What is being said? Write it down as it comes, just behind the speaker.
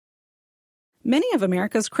Many of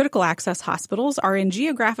America's critical access hospitals are in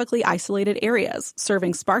geographically isolated areas,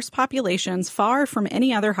 serving sparse populations far from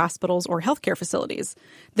any other hospitals or healthcare facilities.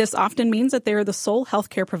 This often means that they are the sole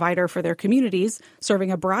healthcare provider for their communities,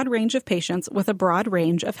 serving a broad range of patients with a broad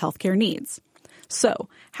range of healthcare needs. So,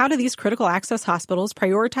 how do these critical access hospitals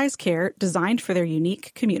prioritize care designed for their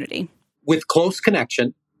unique community? With close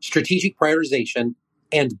connection, strategic prioritization,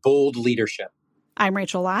 and bold leadership. I'm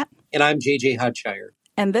Rachel Lott. And I'm JJ Hodshire.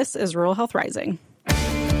 And this is Rural Health Rising.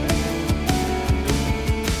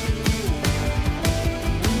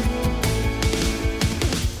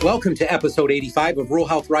 Welcome to episode 85 of Rural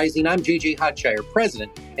Health Rising. I'm JJ Hodshire,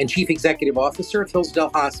 President and Chief Executive Officer of Hillsdale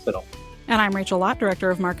Hospital. And I'm Rachel Lott,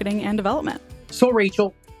 Director of Marketing and Development. So,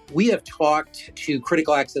 Rachel, we have talked to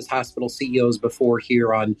critical access hospital CEOs before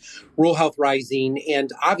here on Rural Health Rising,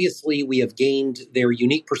 and obviously we have gained their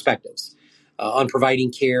unique perspectives on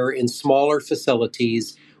providing care in smaller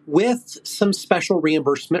facilities with some special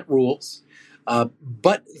reimbursement rules.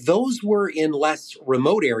 But those were in less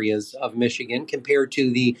remote areas of Michigan compared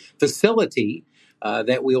to the facility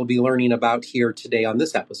that we'll be learning about here today on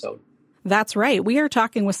this episode. That's right. We are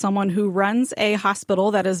talking with someone who runs a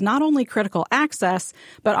hospital that is not only critical access,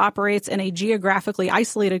 but operates in a geographically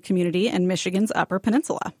isolated community in Michigan's Upper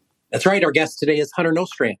Peninsula. That's right. Our guest today is Hunter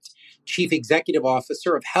Nostrand, Chief Executive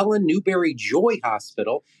Officer of Helen Newberry Joy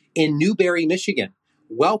Hospital in Newberry, Michigan.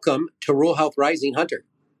 Welcome to Rural Health Rising, Hunter.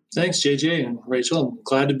 Thanks, JJ and Rachel. I'm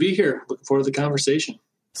glad to be here. Looking forward to the conversation.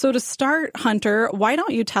 So to start, Hunter, why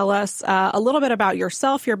don't you tell us a little bit about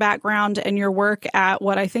yourself, your background, and your work at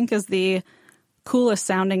what I think is the coolest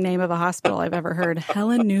sounding name of a hospital I've ever heard,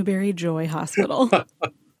 Helen Newberry Joy Hospital.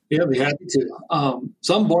 Yeah, I'd be happy to.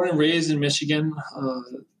 So I'm born and raised in Michigan,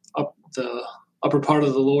 up the upper part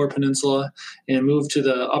of the Lower Peninsula, and moved to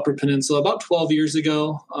the Upper Peninsula about 12 years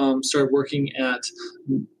ago. Started working at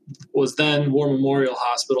was then War Memorial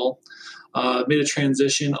Hospital. Made a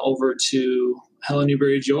transition over to Helen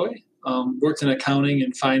Newberry Joy. Worked in accounting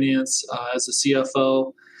and finance as a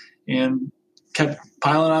CFO, and kept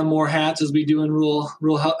piling on more hats as we do in rural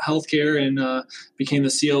healthcare, and became the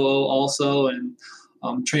COO also, and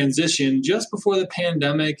transitioned just before the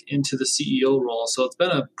pandemic into the CEO role. So it's been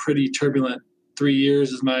a pretty turbulent 3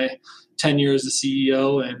 years as my tenure as the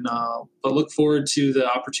CEO, and but look forward to the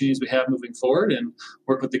opportunities we have moving forward and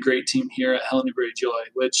work with the great team here at Helen Newberry Joy,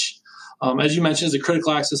 which, as you mentioned, is a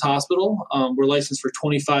critical access hospital. We're licensed for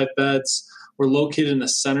 25 beds. We're located in the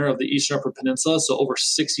center of the Eastern Upper Peninsula, so over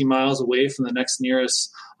 60 miles away from the next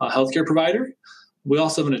nearest healthcare provider. We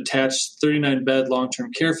also have an attached 39-bed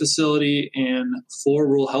long-term care facility and 4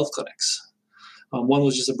 rural health clinics. One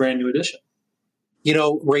was just a brand new addition. You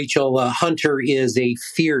know, Rachel, Hunter is a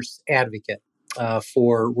fierce advocate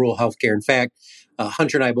for rural healthcare. In fact,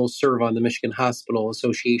 Hunter and I both serve on the Michigan Hospital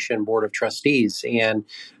Association Board of Trustees, and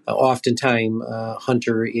oftentimes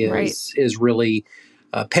Hunter is really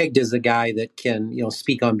pegged as the guy that can,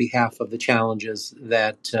 speak on behalf of the challenges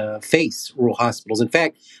that face rural hospitals. In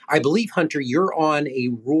fact, I believe, Hunter, you're on a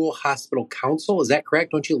rural hospital council. Is that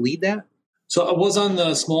correct? Don't you lead that? So I was on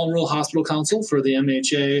the Small Rural Hospital Council for the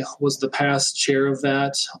MHA, was the past chair of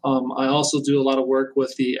that. I also do a lot of work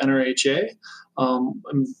with the NRHA. I'm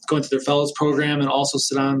going through their fellows program and also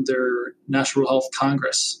sit on their National Rural Health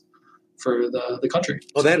Congress for the country.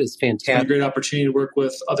 Well, that is fantastic. It's been a great opportunity to work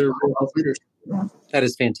with other rural health leaders. That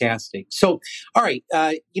is fantastic. So, all right,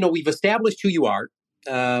 we've established who you are.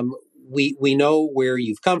 We know where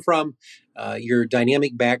you've come from, your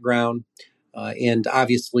dynamic background, and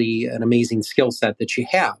obviously an amazing skill set that you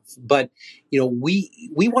have. But, we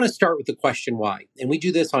want to start with the question why. And we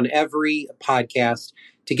do this on every podcast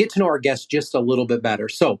to get to know our guests just a little bit better.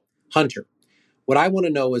 So, Hunter, what I want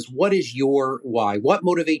to know is, what is your why? What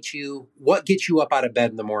motivates you? What gets you up out of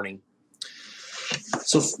bed in the morning?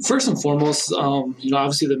 So first and foremost,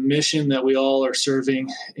 obviously the mission that we all are serving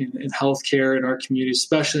in healthcare in our communities,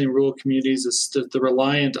 especially in rural communities, is the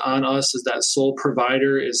reliant on us as that sole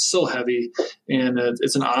provider is so heavy. And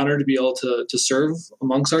it's an honor to be able to serve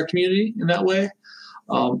amongst our community in that way.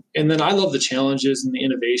 And then I love the challenges and the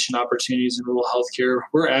innovation opportunities in rural healthcare.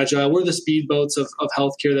 We're agile. We're the speedboats of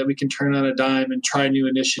healthcare that we can turn on a dime and try new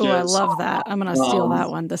initiatives. Oh, I love that. I'm going to steal that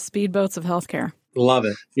one. The speedboats of healthcare. Love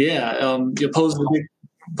it. Yeah. You oppose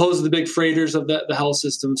the big freighters of the health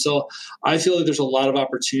system. So I feel like there's a lot of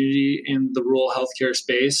opportunity in the rural healthcare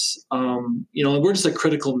space. We're just a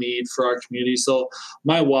critical need for our community. So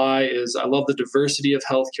my why is I love the diversity of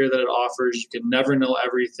healthcare that it offers. You can never know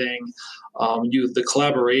everything. The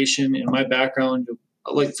collaboration in my background,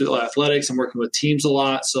 I like to do athletics and working with teams a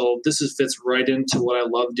lot. So fits right into what I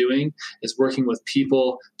love doing, is working with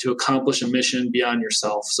people to accomplish a mission beyond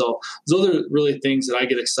yourself. So those are really things that I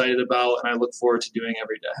get excited about and I look forward to doing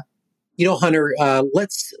every day. Hunter,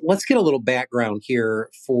 let's get a little background here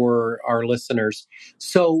for our listeners.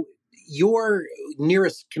 So your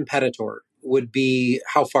nearest competitor would be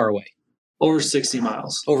how far away? Over 60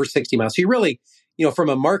 miles. Over 60 miles. So you really, from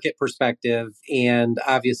a market perspective, and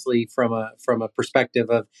obviously from a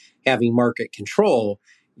perspective of having market control,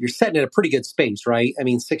 you're setting in a pretty good space, right? I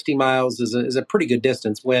mean, 60 miles is a pretty good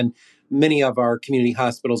distance when many of our community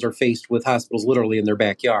hospitals are faced with hospitals literally in their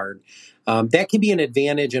backyard. That can be an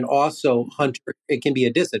advantage, and also, Hunter, it can be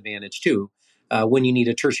a disadvantage too when you need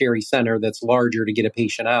a tertiary center that's larger to get a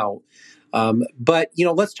patient out. But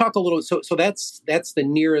let's talk a little. So that's the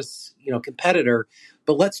nearest competitor.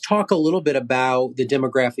 But let's talk a little bit about the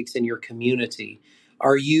demographics in your community.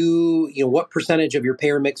 Are you what percentage of your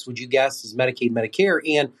payer mix would you guess is Medicaid, Medicare,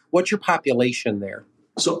 and what's your population there?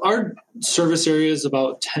 So our service area is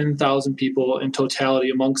about 10,000 people in totality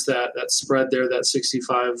amongst that spread there, that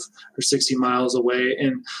 65 or 60 miles away.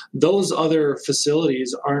 And those other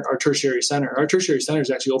facilities aren't our tertiary center. Our tertiary center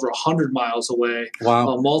is actually over 100 miles away.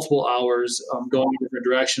 Wow. Multiple hours going in a different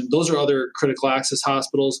direction. Those are other critical access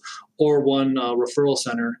hospitals or one referral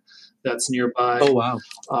center that's nearby. Oh,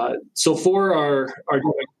 wow. So for our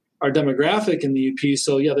demographic in the UP,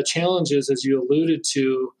 so yeah, the challenge is, as you alluded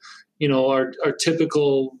to, our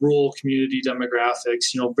typical rural community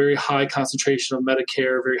demographics, very high concentration of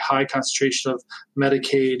Medicare, very high concentration of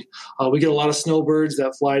Medicaid. We get a lot of snowbirds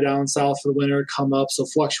that fly down south for the winter, come up. So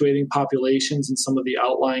fluctuating populations in some of the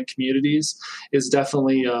outlying communities is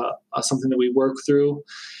definitely something that we work through.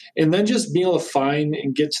 And then just being able to find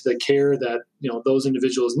and get to the care that those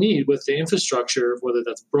individuals need with the infrastructure, whether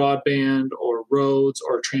that's broadband or roads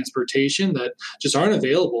or transportation, that just aren't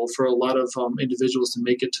available for a lot of individuals to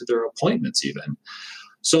make it to their appointments even.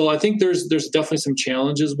 So I think there's definitely some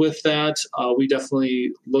challenges with that. We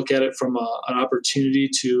definitely look at it from an opportunity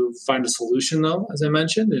to find a solution, though, as I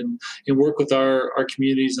mentioned, and work with our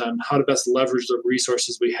communities on how to best leverage the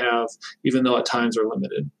resources we have, even though at times are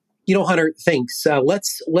limited. Hunter, thanks.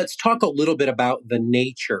 Let's talk a little bit about the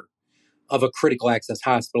nature of a critical access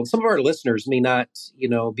hospital. Some of our listeners may not,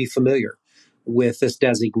 be familiar with this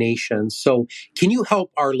designation. So can you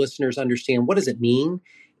help our listeners understand what does it mean?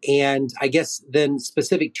 And I guess then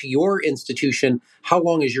specific to your institution, how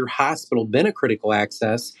long has your hospital been a critical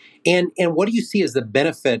access? And what do you see as the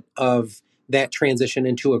benefit of that transition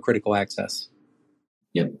into a critical access?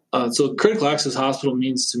 Yeah. So critical access hospital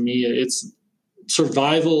means to me, it's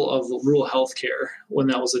survival of rural healthcare when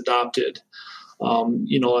that was adopted.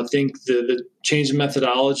 I think the change in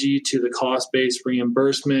methodology to the cost-based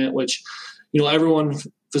reimbursement, which, everyone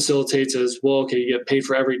facilitates as well. Okay, you get paid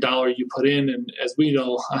for every dollar you put in, and as we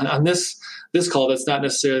know on this call, that's not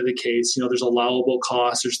necessarily the case. There's allowable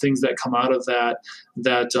costs. There's things that come out of that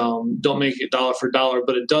don't make it dollar for dollar,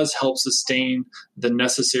 but it does help sustain the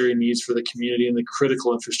necessary needs for the community and the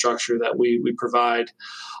critical infrastructure that we provide.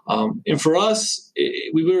 And for us,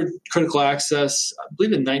 we were critical access, I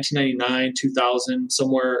believe in 1999, 2000,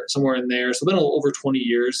 somewhere in there. So it's been over 20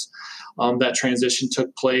 years that transition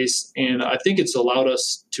took place. And I think it's allowed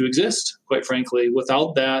us to exist, quite frankly.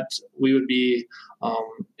 Without that, we would be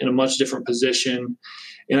in a much different position.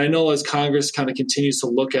 And I know as Congress kind of continues to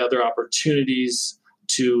look at other opportunities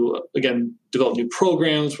to, again, develop new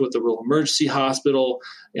programs with the Rural Emergency Hospital,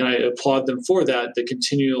 and I applaud them for that, the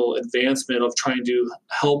continual advancement of trying to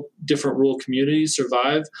help different rural communities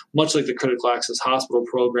survive, much like the Critical Access Hospital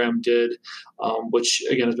program did, which,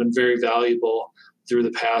 again, has been very valuable through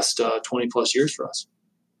the past 20 plus years for us.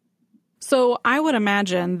 So I would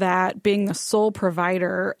imagine that being the sole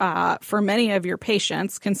provider for many of your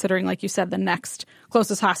patients, considering, like you said, the next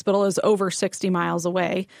closest hospital is over 60 miles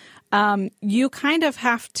away, you kind of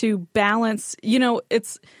have to balance, you're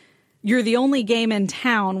the only game in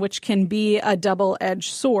town, which can be a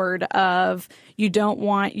double-edged sword of you don't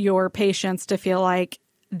want your patients to feel like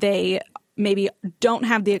they maybe don't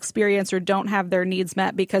have the experience or don't have their needs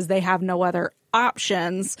met because they have no other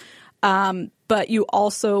options. But you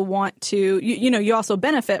also want to, you also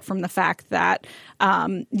benefit from the fact that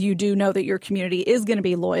you do know that your community is going to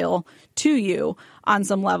be loyal to you on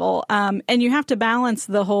some level. And you have to balance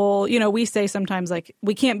the whole, we say sometimes like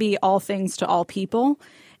we can't be all things to all people.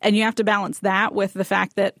 And you have to balance that with the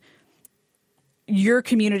fact that your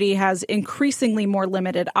community has increasingly more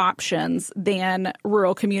limited options than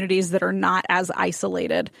rural communities that are not as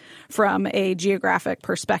isolated from a geographic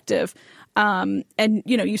perspective. And,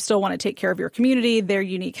 you still want to take care of your community, their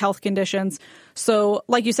unique health conditions. So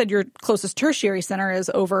like you said, your closest tertiary center is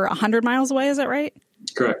over 100 miles away. Is that right?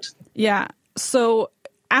 Correct. Yeah. So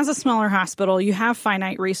as a smaller hospital, you have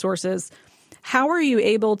finite resources. How are you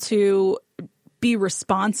able to be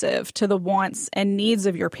responsive to the wants and needs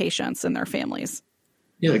of your patients and their families?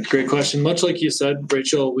 Yeah, great question. Much like you said,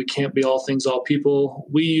 Rachel, we can't be all things, all people.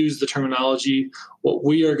 We use the terminology, what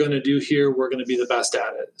we are going to do here, we're going to be the best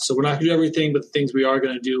at it. So we're not going to do everything, but the things we are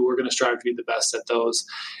going to do, we're going to strive to be the best at those.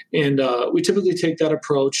 And we typically take that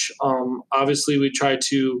approach. Obviously, we try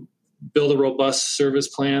to build a robust service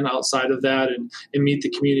plan outside of that and meet the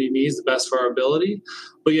community needs the best for our ability.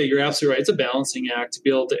 But yeah, you're absolutely right. It's a balancing act to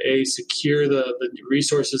be able to, secure the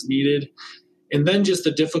resources needed. And then just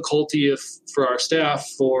the difficulty for our staff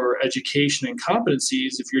for education and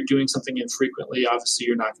competencies. If you're doing something infrequently, obviously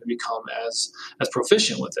you're not going to become as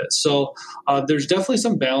proficient with it. So there's definitely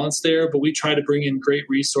some balance there, but we try to bring in great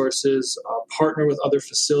resources, partner with other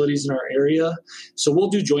facilities in our area. So we'll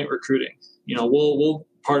do joint recruiting. We'll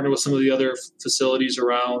partner with some of the other facilities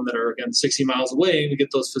around that are, again, 60 miles away, and we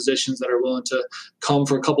get those physicians that are willing to come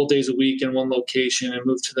for a couple days a week in one location and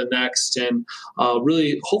move to the next, and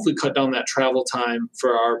really hopefully cut down that travel time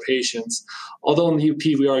for our patients. Although in the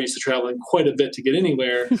UP, we are used to traveling quite a bit to get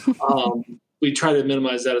anywhere. We try to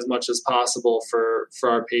minimize that as much as possible for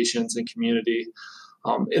our patients and community.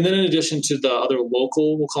 And then in addition to the other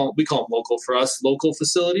local, we call them local for us, local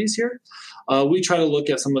facilities here, we try to look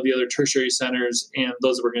at some of the other tertiary centers and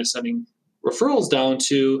those that we're going to sending referrals down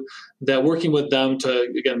to, that working with them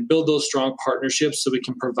to, again, build those strong partnerships so we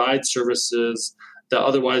can provide services that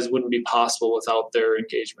otherwise wouldn't be possible without their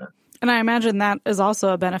engagement. And I imagine that is also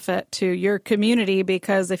a benefit to your community,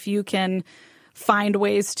 because if you can find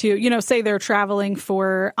ways to, say they're traveling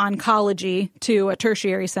for oncology to a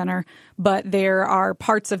tertiary center, but there are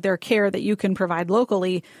parts of their care that you can provide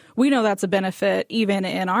locally. We know that's a benefit even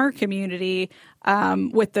in our community,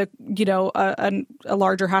 with the, a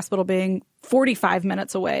larger hospital being 45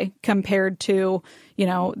 minutes away compared to,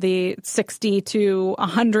 the 60 to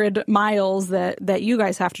 100 miles that you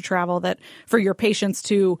guys have to travel, that for your patients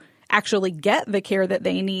to actually get the care that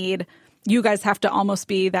they need, you guys have to almost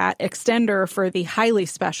be that extender for the highly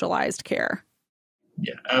specialized care.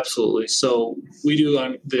 Yeah, absolutely. So we do,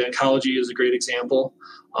 the oncology is a great example.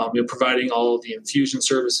 Providing all of the infusion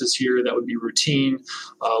services here, that would be routine.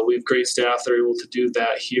 We have great staff that are able to do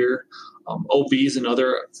that here. OB is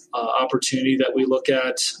another opportunity that we look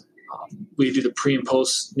at. We do the pre and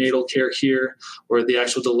post natal care here, where the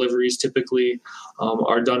actual deliveries typically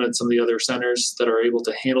are done at some of the other centers that are able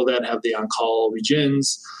to handle that, have the on-call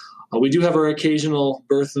regins. We do have our occasional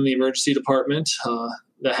birth in the emergency department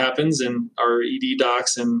that happens, and our ED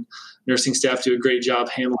docs and nursing staff do a great job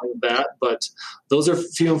handling that. But those are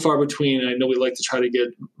few and far between. I know we like to try to get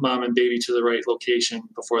mom and baby to the right location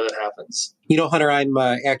before that happens. Hunter, I'm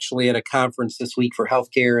actually at a conference this week for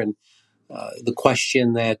healthcare, and the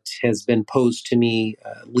question that has been posed to me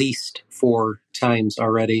at least 4 times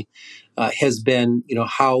already has been,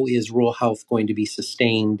 how is rural health going to be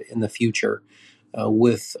sustained in the future?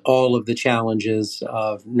 With all of the challenges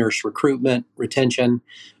of nurse recruitment, retention,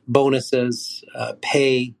 bonuses,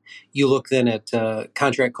 pay. You look then at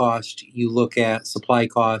contract cost, you look at supply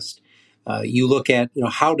cost, you look at,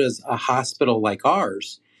 how does a hospital like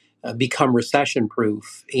ours become recession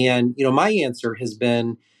proof? And, my answer has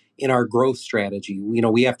been in our growth strategy.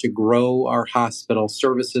 We have to grow our hospital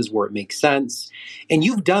services where it makes sense. And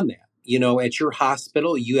you've done that. At your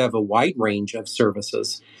hospital, you have a wide range of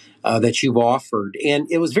services that you've offered. And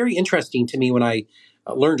it was very interesting to me when I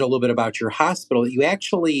learned a little bit about your hospital. You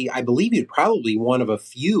actually, I believe you're probably one of a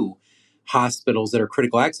few hospitals that are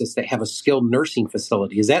critical access that have a skilled nursing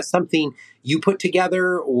facility. Is that something you put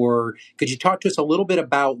together, or could you talk to us a little bit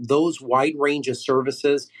about those wide range of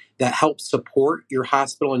services that help support your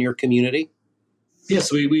hospital and your community?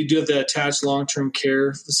 Yes, we do have the attached long-term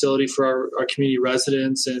care facility for our community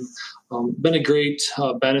residents, and been a great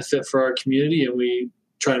benefit for our community, and we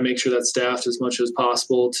try to make sure that's staffed as much as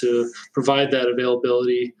possible to provide that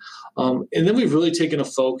availability. And then we've really taken a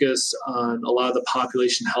focus on a lot of the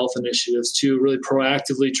population health initiatives too, really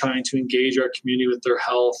proactively trying to engage our community with their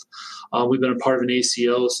health. We've been a part of an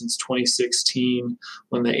ACO since 2016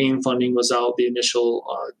 when the AIM funding was out, the initial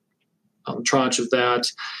tranche of that,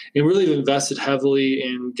 and really have invested heavily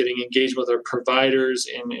in getting engaged with our providers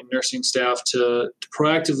and nursing staff to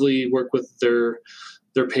proactively work with their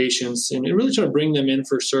patients and really try to bring them in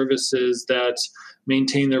for services that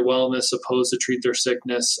maintain their wellness opposed to treat their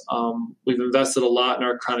sickness. We've invested a lot in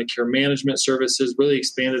our chronic care management services, really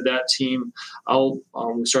expanded that team out.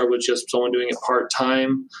 We started with just someone doing it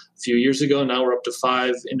part-time a few years ago. Now we're up to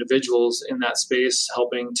 5 individuals in that space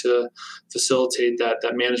helping to facilitate that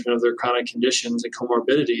management of their chronic conditions and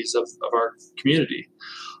comorbidities of our community.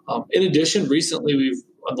 In addition, recently,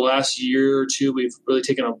 in the last year or two, we've really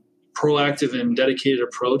taken a proactive and dedicated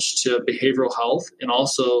approach to behavioral health and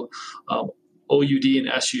also OUD and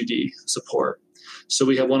SUD support. So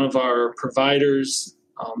we have one of our providers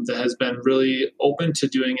that has been really open to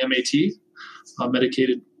doing MAT,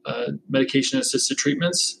 medication-assisted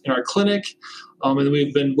treatments in our clinic. And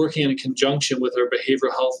we've been working in conjunction with our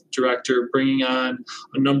behavioral health director, bringing on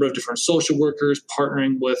a number of different social workers,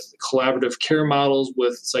 partnering with collaborative care models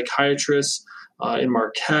with psychiatrists in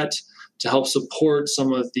Marquette to help support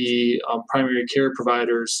some of the primary care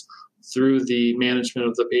providers through the management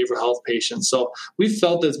of the behavioral health patients. So we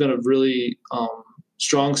felt that's been a really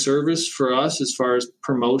strong service for us as far as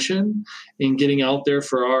promotion and getting out there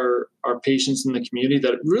for our patients in the community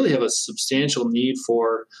that really have a substantial need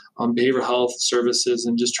for behavioral health services,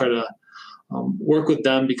 and just try to work with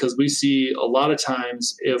them, because we see a lot of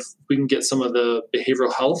times if we can get some of the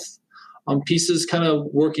behavioral health pieces kind of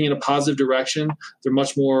working in a positive direction, they're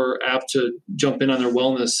much more apt to jump in on their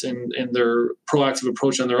wellness and their proactive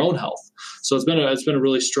approach on their own health. So it's been a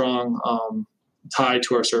really strong tie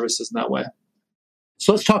to our services in that way.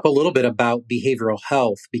 So let's talk a little bit about behavioral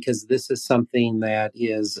health, because this is something that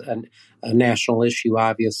is a national issue,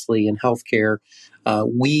 obviously, in healthcare.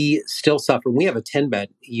 We still suffer. We have a 10-bed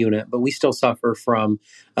unit, but we still suffer from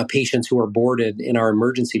patients who are boarded in our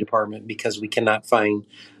emergency department because we cannot find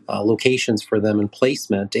locations for them in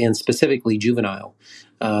placement, and specifically juvenile,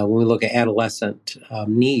 when we look at adolescent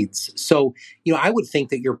needs. So, I would think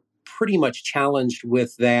that you're pretty much challenged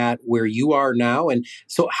with that where you are now. And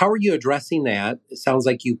so how are you addressing that? It sounds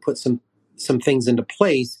like you put some things into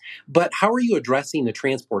place, but how are you addressing the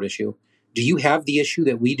transport issue? Do you have the issue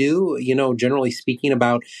that we do, generally speaking,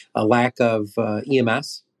 about a lack of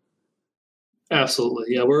EMS?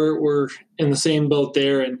 Absolutely. Yeah, we're in the same boat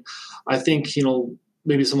there. And I think,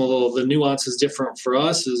 maybe some of the nuances different for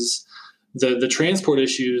us is the transport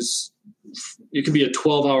issues. It could be a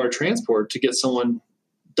 12-hour transport to get someone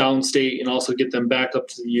downstate and also get them back up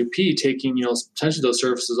to the UP, taking, potentially those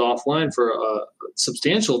services offline for a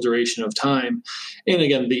substantial duration of time. And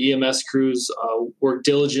again, the EMS crews work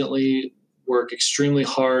diligently, work extremely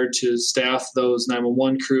hard to staff those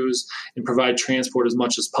 911 crews and provide transport as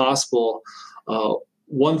much as possible.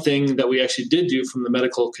 One thing that we actually did do from the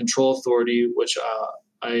Medical Control Authority, which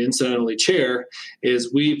I incidentally chair,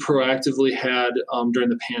 is we proactively had, during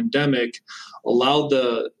the pandemic, allowed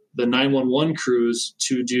the 911 crews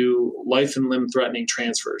to do life and limb threatening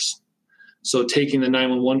transfers. So taking the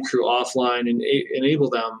 911 crew offline and enable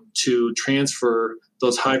them to transfer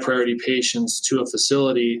those high priority patients to a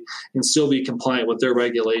facility and still be compliant with their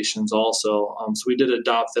regulations also. So we did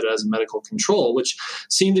adopt that as a medical control, which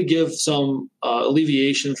seemed to give some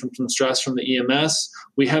alleviation from some stress from the EMS.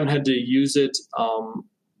 We haven't had to use it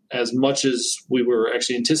as much as we were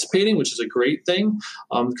actually anticipating, which is a great thing,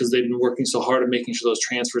 because they've been working so hard at making sure those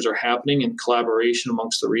transfers are happening in collaboration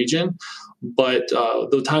amongst the region. But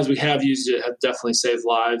the times we have used it have definitely saved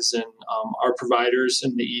lives, and our providers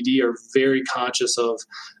in the ED are very conscious of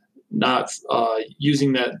not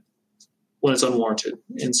using that when it's unwarranted.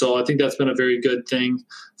 And so I think that's been a very good thing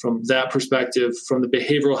from that perspective. From the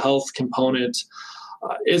behavioral health component,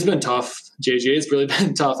 it's been tough, JJ. It's really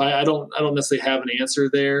been tough. I don't necessarily have an answer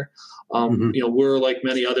there. We're like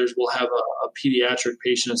many others. We'll have a pediatric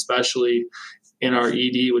patient, especially in our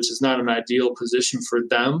ED, which is not an ideal position for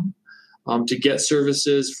them to get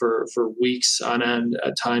services for weeks on end.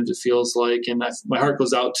 At times, it feels like, and my heart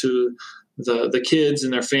goes out to the kids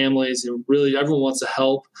and their families, and really everyone wants to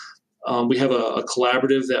help. We have a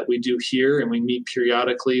collaborative that we do here, and we meet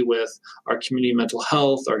periodically with our community mental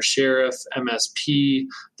health, our sheriff, MSP,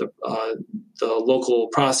 the local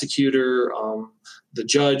prosecutor, the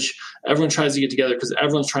judge. Everyone tries to get together because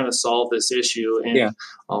everyone's trying to solve this issue, and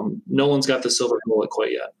no one's got the silver bullet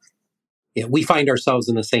quite yet. Yeah, we find ourselves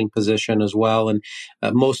in the same position as well. And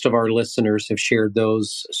most of our listeners have shared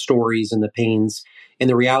those stories and the pains and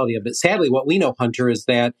the reality of it. Sadly, what we know, Hunter, is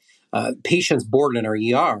that patients boarded in our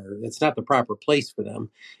ER, it's not the proper place for them.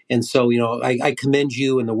 And so, I commend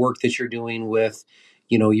you and the work that you're doing with,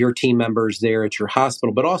 your team members there at your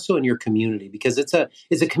hospital, but also in your community, because it's a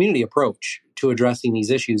community approach to addressing these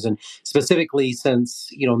issues. And specifically since,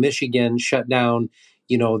 Michigan shut down,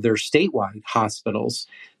 their statewide hospitals,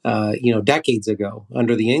 decades ago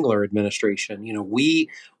under the Engler administration. We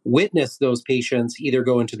witnessed those patients either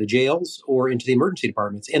go into the jails or into the emergency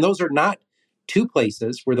departments. And those are not two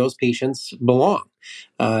places where those patients belong.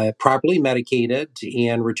 Properly medicated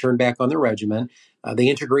and returned back on their regimen, they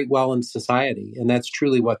integrate well in society, and that's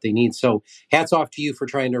truly what they need. So hats off to you for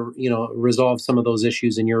trying to, resolve some of those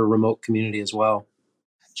issues in your remote community as well.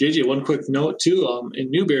 JJ, one quick note too. In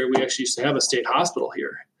Newberry, we actually used to have a state hospital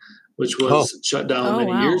here, which was shut down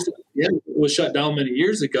years. Yeah, it was shut down many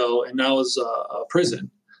years ago, and now is a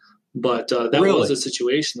prison. But that was a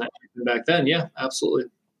situation that happened back then. Yeah, absolutely.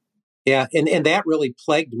 Yeah, and that really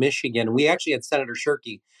plagued Michigan. We actually had Senator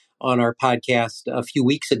Shirkey on our podcast a few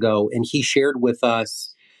weeks ago, and he shared with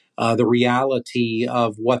us the reality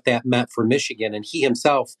of what that meant for Michigan. And he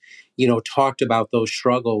himself, talked about those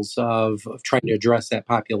struggles of trying to address that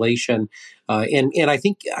population. And I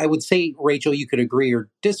think I would say, Rachel, you could agree or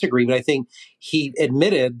disagree, but I think he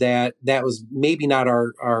admitted that was maybe not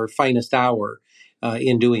our finest hour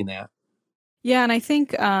in doing that. Yeah, and I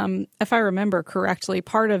think if I remember correctly,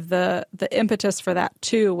 part of the impetus for that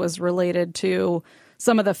too was related to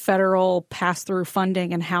some of the federal pass-through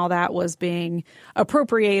funding and how that was being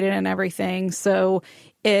appropriated and everything. So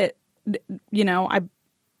it,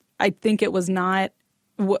 I think it was not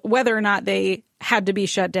whether or not they had to be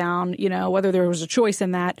shut down, whether there was a choice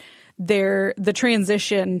in that. The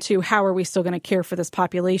transition to how are we still going to care for this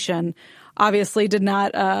population obviously did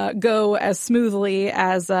not go as smoothly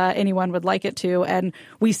as anyone would like it to. And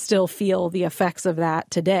we still feel the effects of that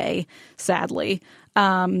today, sadly.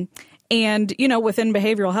 And, within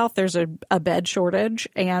behavioral health, there's a bed shortage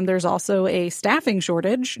and there's also a staffing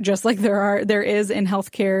shortage, just like there is in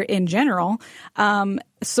healthcare in general.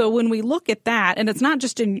 So when we look at that, and it's not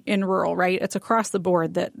just in rural, right? It's across the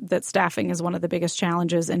board that staffing is one of the biggest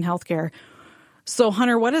challenges in healthcare. So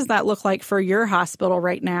Hunter, what does that look like for your hospital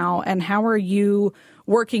right now? And how are you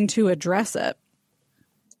working to address it?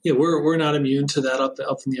 Yeah, we're not immune to that up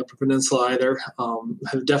in the Upper Peninsula either.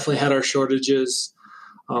 Have definitely had our shortages.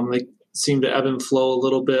 They seem to ebb and flow a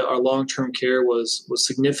little bit. Our long-term care was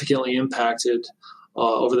significantly impacted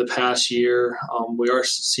over the past year. We are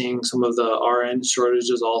seeing some of the RN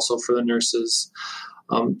shortages also for the nurses.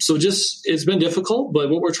 So it's been difficult, but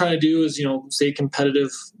what we're trying to do is, stay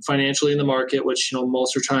competitive financially in the market, which,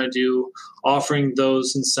 most are trying to do, offering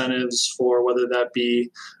those incentives for whether that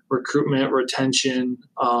be recruitment, retention,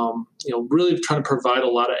 really trying to provide a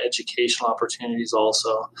lot of educational opportunities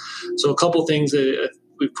also. So a couple things that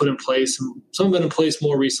we've put in place, and some have been in place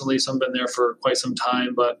more recently, some have been there for quite some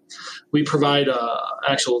time, but we provide we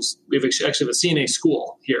actually have a CNA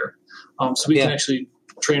school here. So we can actually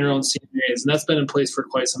train our own CNAs, and that's been in place for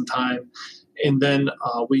quite some time. And then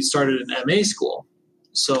we started an MA school,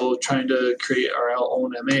 so trying to create our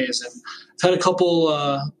own MAs, and I've had a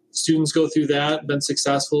couple students go through that, been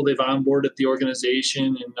successful. They've onboarded the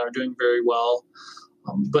organization and are doing very well.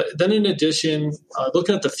 But then in addition,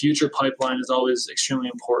 looking at the future pipeline is always extremely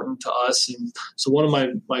important to us. And so one of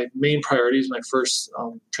my main priorities, my first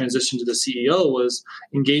transition to the CEO, was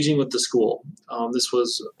engaging with the school. This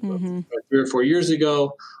was 3 or 4 years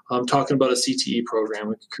ago, talking about a CTE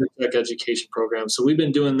program, a career tech education program. So we've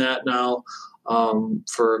been doing that now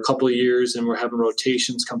for a couple of years, and we're having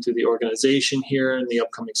rotations come through the organization here in the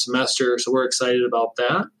upcoming semester. So we're excited about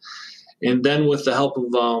that. And then with the help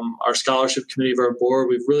of our scholarship committee of our board,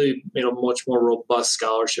 we've really made a much more robust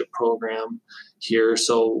scholarship program here.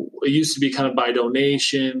 So it used to be kind of by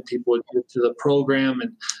donation, people would give to the program,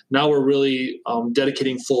 and now we're really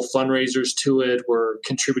dedicating full fundraisers to it. We're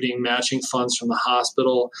contributing matching funds from the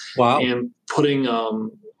hospital and putting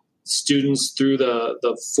students through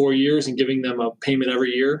the 4 years and giving them a payment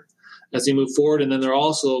every year as they move forward. And then they're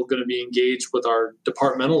also going to be engaged with our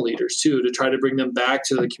departmental leaders too, to try to bring them back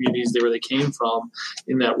to the communities where they came from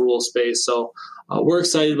in that rural space. So we're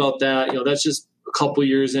excited about that. That's just a couple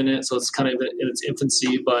years in it, so it's kind of in its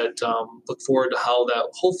infancy, but look forward to how that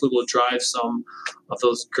hopefully will drive some of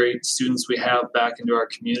those great students we have back into our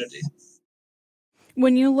community.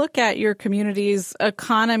 When you look at your community's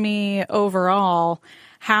economy overall,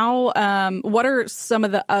 what are some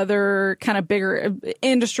of the other kind of bigger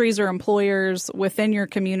industries or employers within your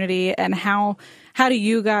community, and how do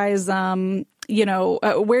you guys,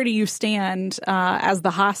 where do you stand as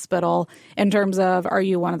the hospital in terms of, are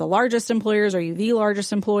you one of the largest employers? Are you the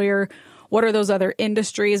largest employer? What are those other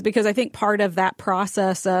industries? Because I think part of that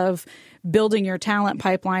process of building your talent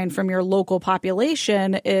pipeline from your local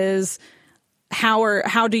population is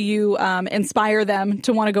how do you inspire them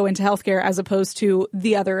to want to go into healthcare as opposed to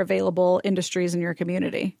the other available industries in your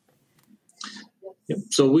community?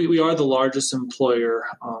 So we are the largest employer,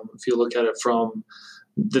 if you look at it from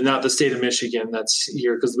not the state of Michigan that's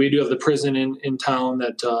here, because we do have the prison in town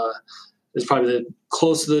that is probably the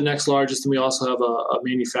close to the next largest, and we also have a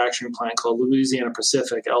manufacturing plant called Louisiana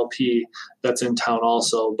Pacific, LP, that's in town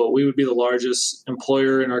also. But we would be the largest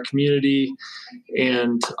employer in our community,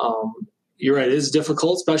 and you're right, it is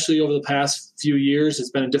difficult, especially over the past few years. It's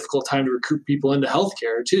been a difficult time to recruit people into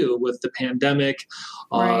healthcare, too, with the pandemic,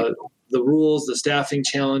 Right. the rules, the staffing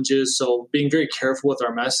challenges. So being very careful with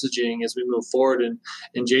our messaging as we move forward. And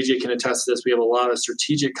JJ can attest to this. We have a lot of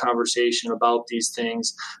strategic conversation about these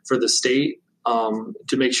things for the state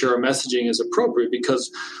to make sure our messaging is appropriate,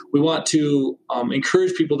 because we want to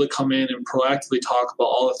encourage people to come in and proactively talk about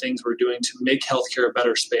all the things we're doing to make healthcare a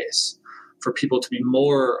better space for people to be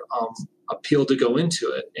more appeal to go into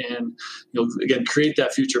it, and again, create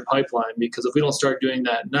that future pipeline. Because if we don't start doing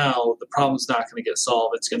that now, the problem's not going to get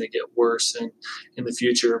solved. It's going to get worse in the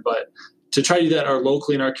future. But to try to do that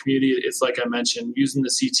locally in our community, it's like I mentioned, using the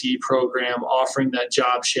CTE program, offering that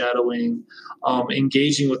job shadowing,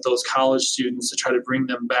 engaging with those college students to try to bring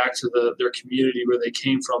them back to their community where they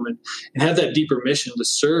came from, and have that deeper mission to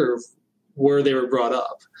serve where they were brought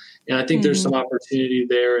up. And I think there's some opportunity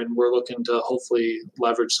there, and we're looking to hopefully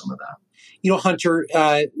leverage some of that. Hunter,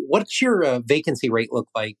 what's your vacancy rate look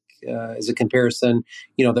like as a comparison,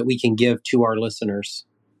 that we can give to our listeners?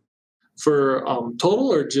 For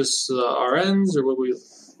total, or just RNs, or what we?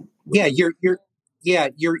 Yeah,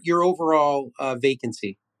 your overall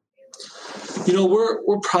vacancy.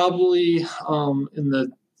 We're probably in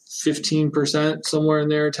the 15%, somewhere in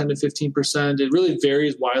there, 10 to 15%. It really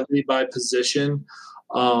varies widely by position.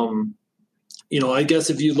 I guess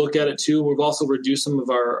if you look at it too, we've also reduced some of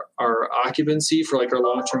our occupancy for like our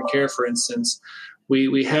long-term care, for instance.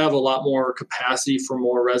 We have a lot more capacity for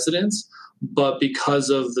more residents, but because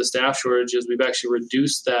of the staff shortages, we've actually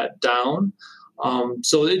reduced that down.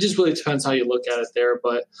 So it just really depends how you look at it there,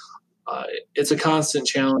 but it's a constant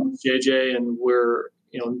challenge, JJ, and we're,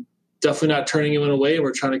 definitely not turning anyone away.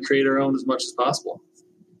 We're trying to create our own as much as possible.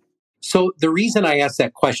 So the reason I asked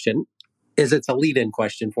that question is it's a lead-in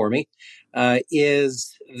question for me,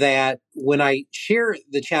 is that when I share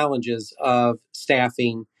the challenges of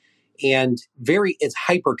staffing, and it's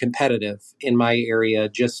hyper competitive in my area,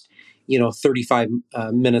 just, 35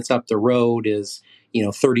 minutes up the road is,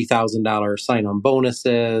 $30,000 sign-on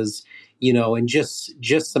bonuses, and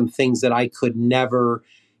just some things that I could never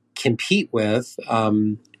compete with,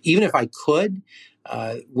 even if I could.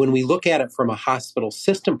 When we look at it from a hospital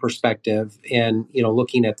system perspective, and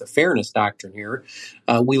looking at the fairness doctrine here,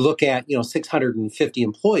 we look at 650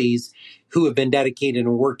 employees who have been dedicated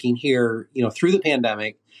and working here through the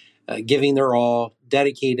pandemic, giving their all,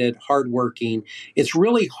 dedicated, hardworking. It's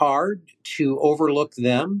really hard to overlook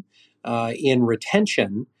them in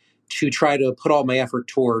retention, to try to put all my effort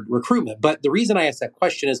toward recruitment. But the reason I ask that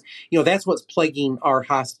question is, that's what's plaguing our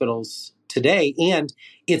hospitals today, and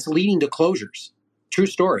it's leading to closures. True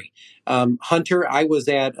story. Hunter, I was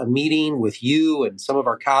at a meeting with you and some of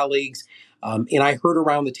our colleagues, and I heard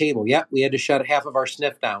around the table, we had to shut half of our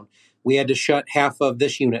SNF down. We had to shut half of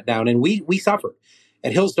this unit down, and we suffered.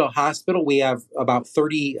 At Hillsdale Hospital, we have about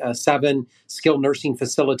 37 skilled nursing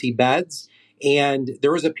facility beds, and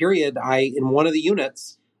there was a period in one of the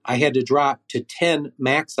units, I had to drop to 10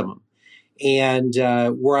 maximum, and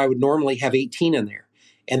where I would normally have 18 in there.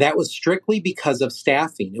 And that was strictly because of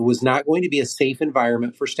staffing. It was not going to be a safe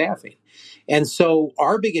environment for staffing. And so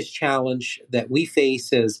our biggest challenge that we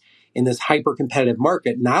face is in this hyper-competitive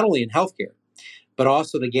market, not only in healthcare, but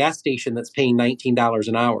also the gas station that's paying $19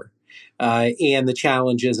 an hour. And the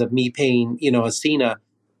challenges of me paying, a CINA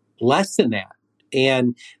less than that.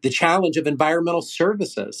 And the challenge of environmental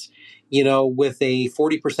services, with a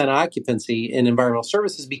 40% occupancy in environmental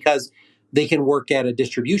services, because they can work at a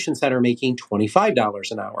distribution center making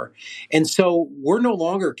 $25 an hour. And so we're no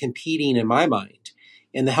longer competing, in my mind,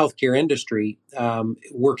 in the healthcare industry.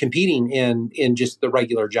 We're competing in just the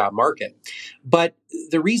regular job market. But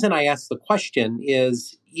the reason I ask the question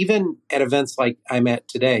is, even at events like I'm at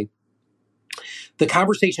today, the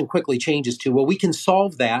conversation quickly changes to, well, we can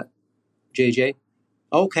solve that, JJ.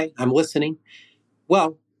 Okay, I'm listening.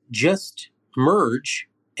 Well, just merge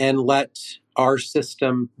and let our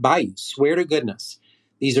system buy you. Swear to goodness.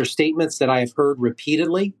 These are statements that I have heard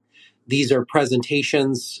repeatedly. These are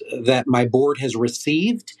presentations that my board has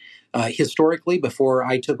received historically before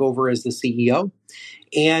I took over as the CEO.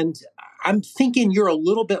 And I'm thinking you're a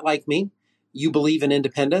little bit like me. You believe in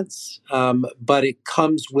independence, but it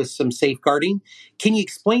comes with some safeguarding. Can you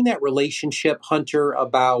explain that relationship, Hunter,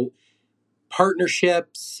 about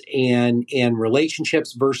partnerships and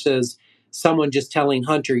relationships versus someone just telling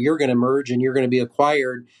Hunter, you're going to merge and you're going to be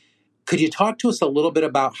acquired. Could you talk to us a little bit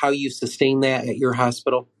about how you sustain that at your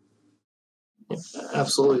hospital?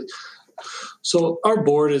 Absolutely. So our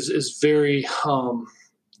board is very,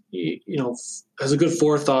 has a good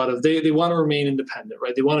forethought of they want to remain independent,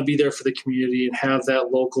 right? They want to be there for the community and have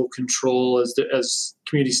that local control as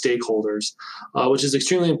community stakeholders, which is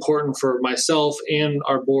extremely important for myself and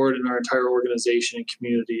our board and our entire organization and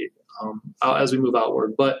community as we move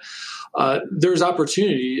outward. But there's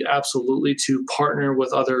opportunity absolutely to partner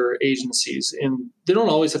with other agencies, and they don't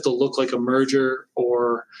always have to look like a merger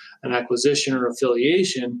or an acquisition or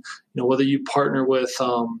affiliation. Whether you partner with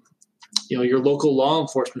your local law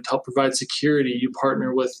enforcement to help provide security, you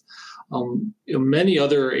partner with many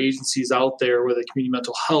other agencies out there with the community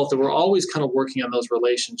mental health, and we're always kind of working on those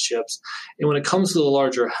relationships. And when it comes to the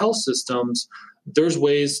larger health systems, there's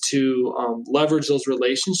ways to leverage those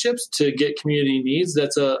relationships to get community needs.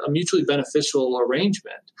 That's a mutually beneficial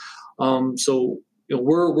arrangement. So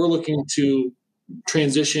we're looking to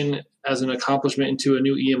transition as an accomplishment into a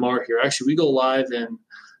new EMR here. Actually, we go live in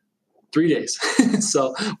 3 days.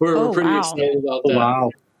 So we're pretty excited about that. Wow.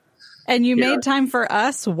 And you made time for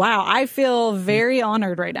us. Wow. I feel very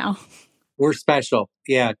honored right now. We're special.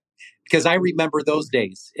 Yeah. Because I remember those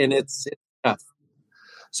days, and it's tough.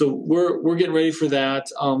 So we're getting ready for that,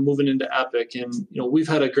 moving into Epic. And, we've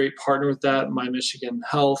had a great partner with that. My Michigan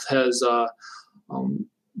Health has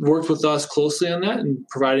worked with us closely on that and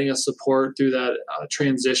providing us support through that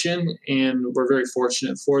transition. And we're very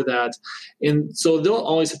fortunate for that. And so there don't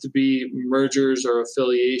always have to be mergers or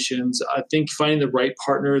affiliations. I think finding the right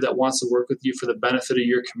partner that wants to work with you for the benefit of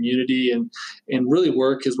your community and really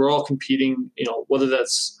work, because we're all competing, whether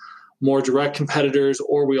that's more direct competitors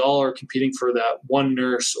or we all are competing for that one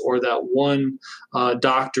nurse or that one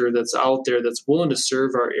doctor that's out there that's willing to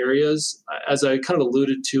serve our areas. As I kind of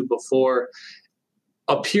alluded to before,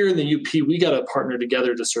 up here in the UP, we got to partner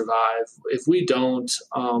together to survive. If we don't,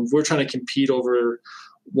 we're trying to compete over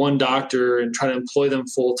one doctor and try to employ them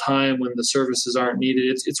full time when the services aren't needed.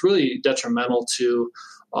 It's really detrimental to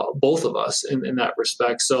both of us in that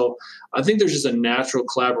respect. So I think there's just a natural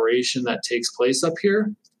collaboration that takes place up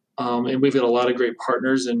here. And we've got a lot of great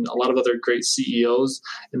partners and a lot of other great CEOs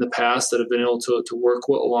in the past that have been able to work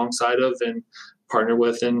alongside of and partner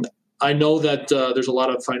with. And I know that there's a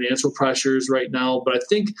lot of financial pressures right now, but I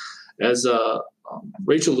think as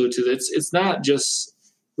Rachel alluded to, it's not just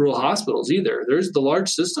rural hospitals either. There's the large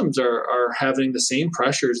systems are having the same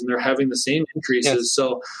pressures and they're having the same increases. Yes.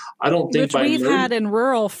 So I don't think which we've had in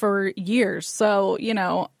rural for years. So,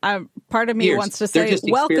 part of me wants to say,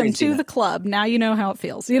 welcome to the club. Now you know how it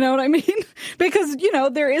feels. You know what I mean? Because,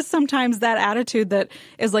 there is sometimes that attitude that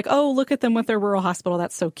is like, oh, look at them with their rural hospital.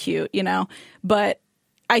 That's so cute, But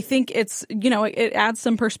I think it's, it adds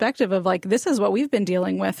some perspective of like, this is what we've been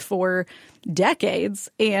dealing with for decades.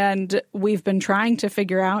 And we've been trying to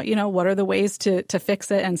figure out, what are the ways to fix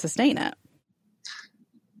it and sustain it.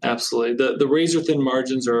 Absolutely. The razor thin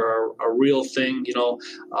margins are a real thing.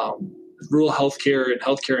 Rural healthcare and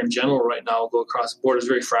healthcare in general right now, go across the board, is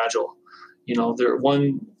very fragile. There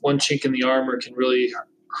one chink in the armor can really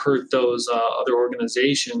hurt those other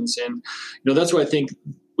organizations. And, that's why I think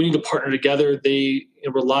we need to partner together. They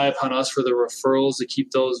rely upon us for the referrals to keep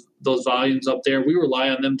those volumes up there. We rely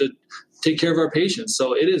on them to take care of our patients.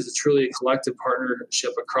 So it is truly a collective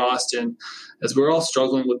partnership across. And as we're all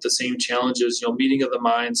struggling with the same challenges, meeting of the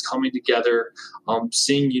minds, coming together,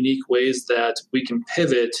 seeing unique ways that we can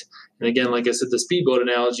pivot. And again, like I said, the speedboat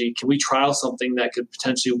analogy, can we trial something that could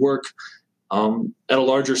potentially work at a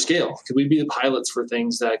larger scale? Could we be the pilots for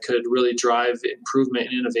things that could really drive improvement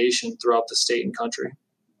and innovation throughout the state and country?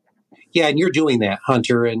 Yeah, and you're doing that,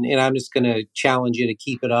 Hunter, and I'm just going to challenge you to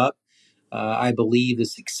keep it up. I believe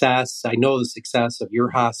I know the success of your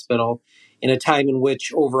hospital in a time in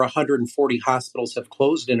which over 140 hospitals have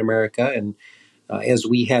closed in America. And as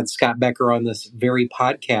we had Scott Becker on this very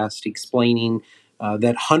podcast explaining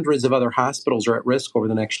that hundreds of other hospitals are at risk over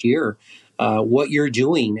the next year, what you're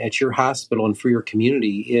doing at your hospital and for your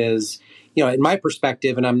community is, in my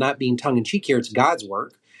perspective, and I'm not being tongue-in-cheek here, it's God's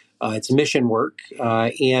work. It's mission work,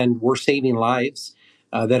 and we're saving lives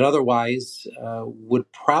that otherwise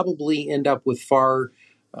would probably end up with far,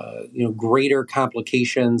 greater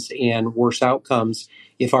complications and worse outcomes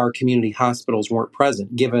if our community hospitals weren't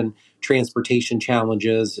present, given transportation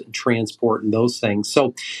challenges, transport, and those things.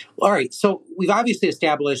 So, all right. So we've obviously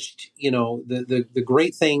established, the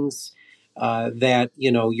great things that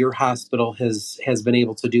your hospital has been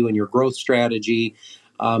able to do in your growth strategy.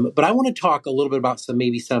 But I want to talk a little bit about some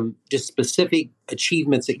just specific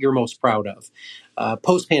achievements that you're most proud of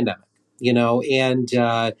post-pandemic. and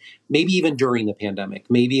maybe even during the pandemic.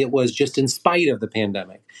 Maybe it was just in spite of the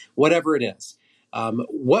pandemic, whatever it is.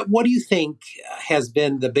 What do you think has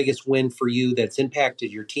been the biggest win for you that's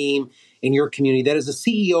impacted your team and your community? That as a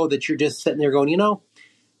CEO that you're just sitting there going,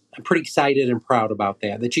 I'm pretty excited and proud about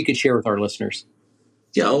that you could share with our listeners.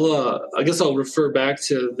 Yeah, I guess I'll refer back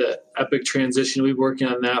to the Epic transition. We've been working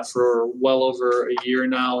on that for well over a year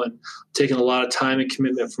now and taken a lot of time and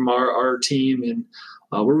commitment from our team. And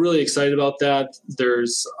we're really excited about that.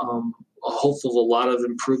 There's a hopeful a lot of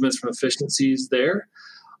improvements from efficiencies there.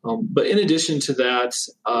 But in addition to that,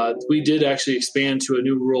 we did actually expand to a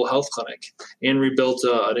new rural health clinic and rebuilt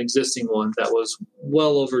an existing one that was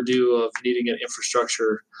well overdue of needing an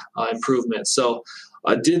infrastructure improvement. So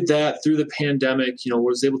I did that through the pandemic,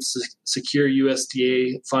 was able to secure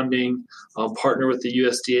USDA funding, partner with the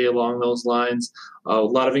USDA along those lines, a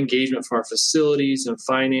lot of engagement from our facilities and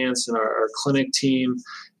finance and our clinic team.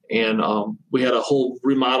 And we had a whole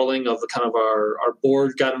remodeling of our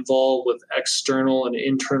board got involved with external and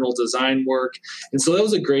internal design work. And so that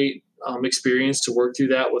was a great experience to work through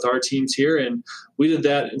that with our teams here. And we did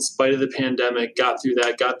that in spite of the pandemic, got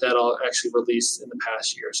that all actually released in the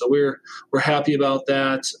past year. So we're happy about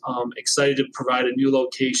that. Excited to provide a new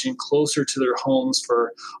location closer to their homes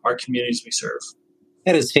for our communities we serve.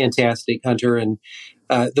 That is fantastic, Hunter. And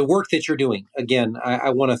the work that you're doing, again, I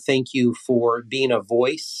want to thank you for being a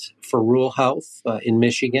voice for rural health in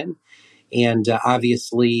Michigan. And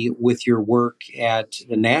obviously, with your work at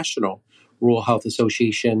the National Rural Health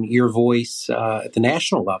Association, your voice at the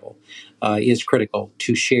national level is critical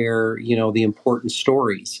to share, the important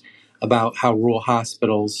stories about how rural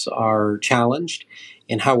hospitals are challenged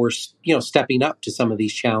and how we're, stepping up to some of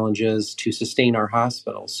these challenges to sustain our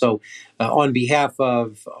hospitals. So on behalf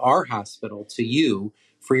of our hospital, to you,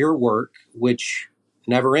 for your work, which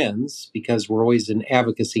never ends because we're always in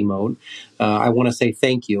advocacy mode, I want to say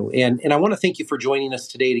thank you. And I want to thank you for joining us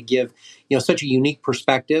today to give, such a unique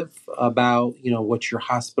perspective about, what your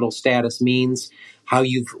hospital status means, how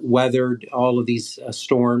you've weathered all of these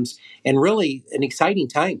storms, and really an exciting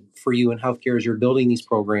time for you in healthcare as you're building these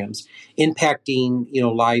programs, impacting,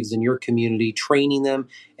 lives in your community, training them,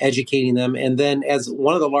 educating them. And then as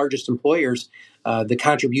one of the largest employers, the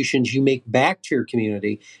contributions you make back to your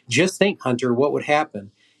community. Just think, Hunter, what would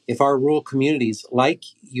happen if our rural communities like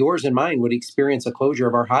yours and mine would experience a closure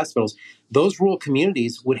of our hospitals? Those rural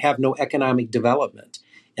communities would have no economic development.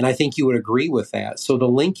 And I think you would agree with that. So the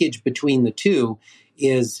linkage between the two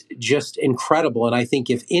is just incredible. And I think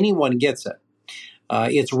if anyone gets it,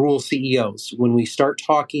 it's rural CEOs. When we start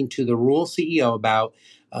talking to the rural CEO about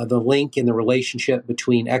the link and the relationship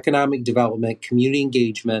between economic development, community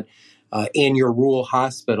engagement, and your rural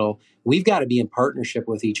hospital, we've got to be in partnership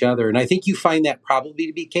with each other. And I think you find that probably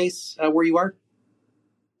to be the case where you are.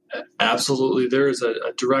 Absolutely. There is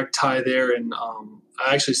a direct tie there. And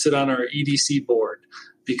I actually sit on our EDC board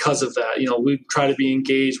because of that. We try to be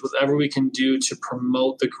engaged with whatever we can do to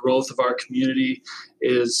promote the growth of our community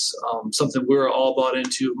is something we're all bought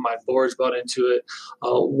into. My board's bought into it.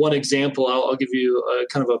 One example, I'll give you a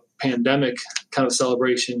kind of a pandemic kind of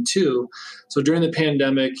celebration too. So during the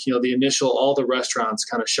pandemic, all the restaurants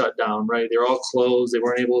kind of shut down, right? They were all closed. They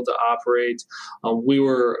weren't able to operate. We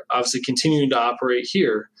were obviously continuing to operate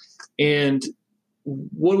here. And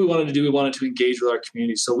what we wanted to do, we wanted to engage with our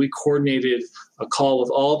community. So we coordinated a call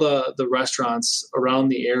with all the restaurants around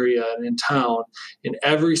the area and in town. And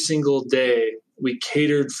every single day, we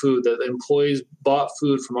catered food. The employees bought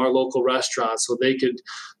food from our local restaurants so they could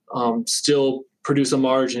still produce a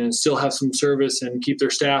margin and still have some service and keep their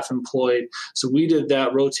staff employed. So we did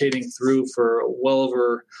that rotating through for well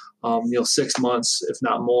over 6 months, if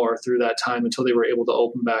not more, through that time until they were able to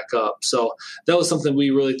open back up. So that was something we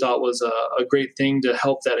really thought was a great thing to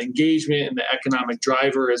help that engagement and the economic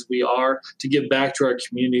driver as we are to give back to our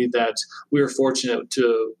community that we were fortunate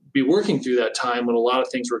to be working through that time when a lot of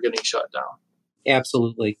things were getting shut down.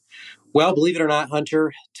 Absolutely. Well, believe it or not,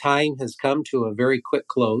 Hunter, time has come to a very quick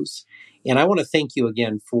close. And I want to thank you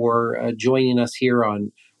again for joining us here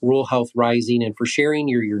on Rural Health Rising and for sharing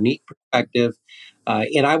your unique perspective.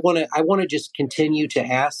 And I want to just continue to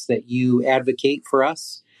ask that you advocate for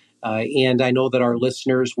us. And I know that our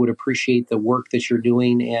listeners would appreciate the work that you're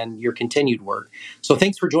doing and your continued work. So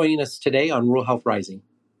thanks for joining us today on Rural Health Rising.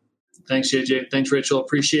 Thanks, JJ. Thanks, Rachel.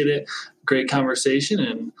 Appreciate it. Great conversation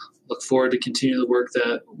and look forward to continue the work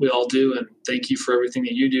that we all do. And thank you for everything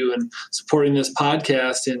that you do and supporting this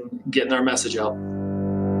podcast and getting our message out.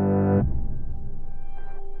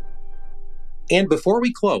 And before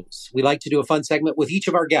we close, we like to do a fun segment with each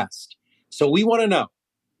of our guests. So we want to know,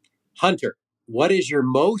 Hunter, what is your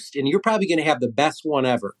most, and you're probably going to have the best one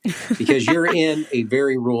ever because you're in a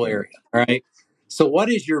very rural area, all right? So what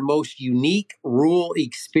is your most unique rural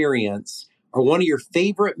experience or one of your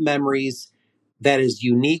favorite memories that is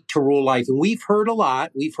unique to rural life? And we've heard a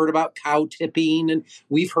lot. We've heard about cow tipping, and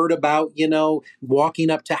we've heard about, walking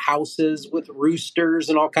up to houses with roosters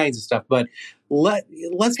and all kinds of stuff. But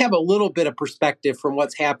let's have a little bit of perspective from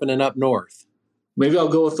what's happening up north. Maybe I'll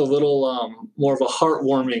go with a little more of a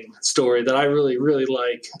heartwarming story that I really, really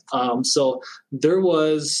like. So there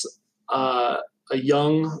was a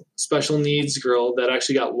young special needs girl that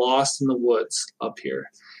actually got lost in the woods up here.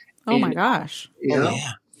 Oh, my gosh. Yeah.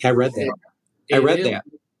 I read that.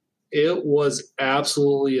 It was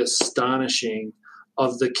absolutely astonishing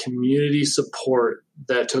of the community support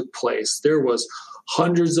that took place. There was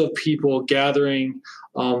hundreds of people gathering,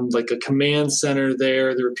 like a command center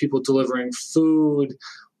there. There were people delivering food,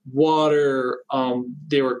 water.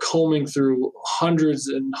 They were combing through hundreds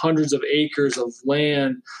and hundreds of acres of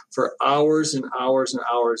land for hours and hours and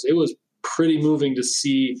hours. It was pretty moving to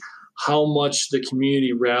see how much the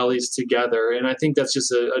community rallies together. And I think that's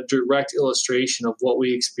just a direct illustration of what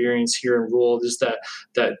we experience here in rural, just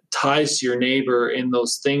that ties to your neighbor and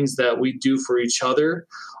those things that we do for each other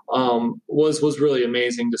was really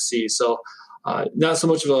amazing to see. So not so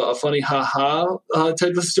much of a funny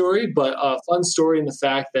type of story, but a fun story in the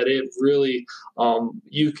fact that it really,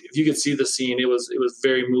 if you could see the scene, it was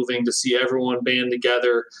very moving to see everyone band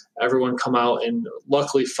together, everyone come out and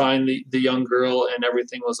luckily find the young girl, and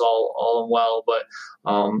everything was all well. But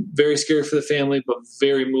very scary for the family, but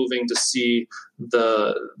very moving to see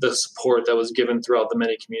the support that was given throughout the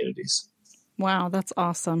many communities. Wow, that's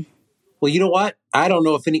awesome. Well, you know what? I don't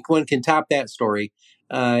know if anyone can top that story.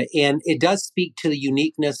 And it does speak to the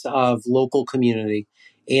uniqueness of local community.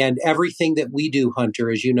 And everything that we do,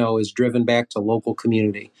 Hunter, as you know, is driven back to local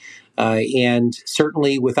community. And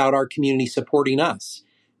certainly without our community supporting us,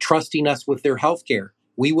 trusting us with their healthcare,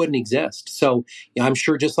 we wouldn't exist. So I'm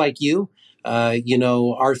sure just like you,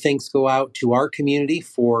 our thanks go out to our community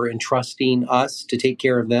for entrusting us to take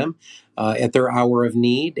care of them at their hour of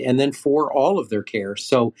need, and then for all of their care.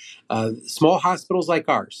 So small hospitals like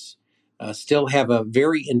ours still have a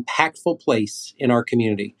very impactful place in our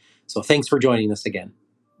community. So thanks for joining us again.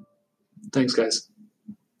 Thanks, guys.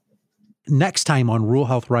 Next time on Rural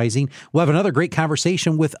Health Rising, we'll have another great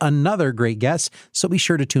conversation with another great guest, so be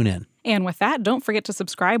sure to tune in. And with that, don't forget to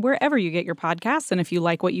subscribe wherever you get your podcasts. And if you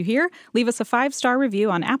like what you hear, leave us a 5-star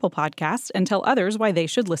review on Apple Podcasts and tell others why they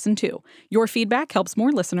should listen too. Your feedback helps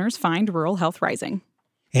more listeners find Rural Health Rising.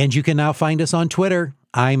 And you can now find us on Twitter.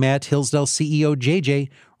 I'm at Hillsdale CEO JJ.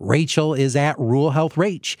 Rachel is at Rural Health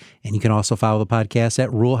Rach. And you can also follow the podcast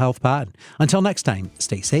at Rural Health Pod. Until next time,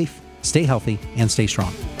 stay safe, stay healthy, and stay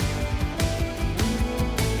strong.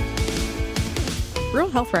 Rural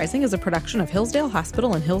Health Rising is a production of Hillsdale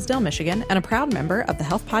Hospital in Hillsdale, Michigan, and a proud member of the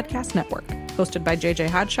Health Podcast Network. Hosted by JJ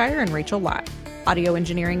Hodshire and Rachel Lott. Audio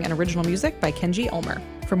engineering and original music by Kenji Ulmer.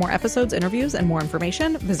 For more episodes, interviews, and more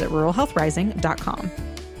information, visit ruralhealthrising.com.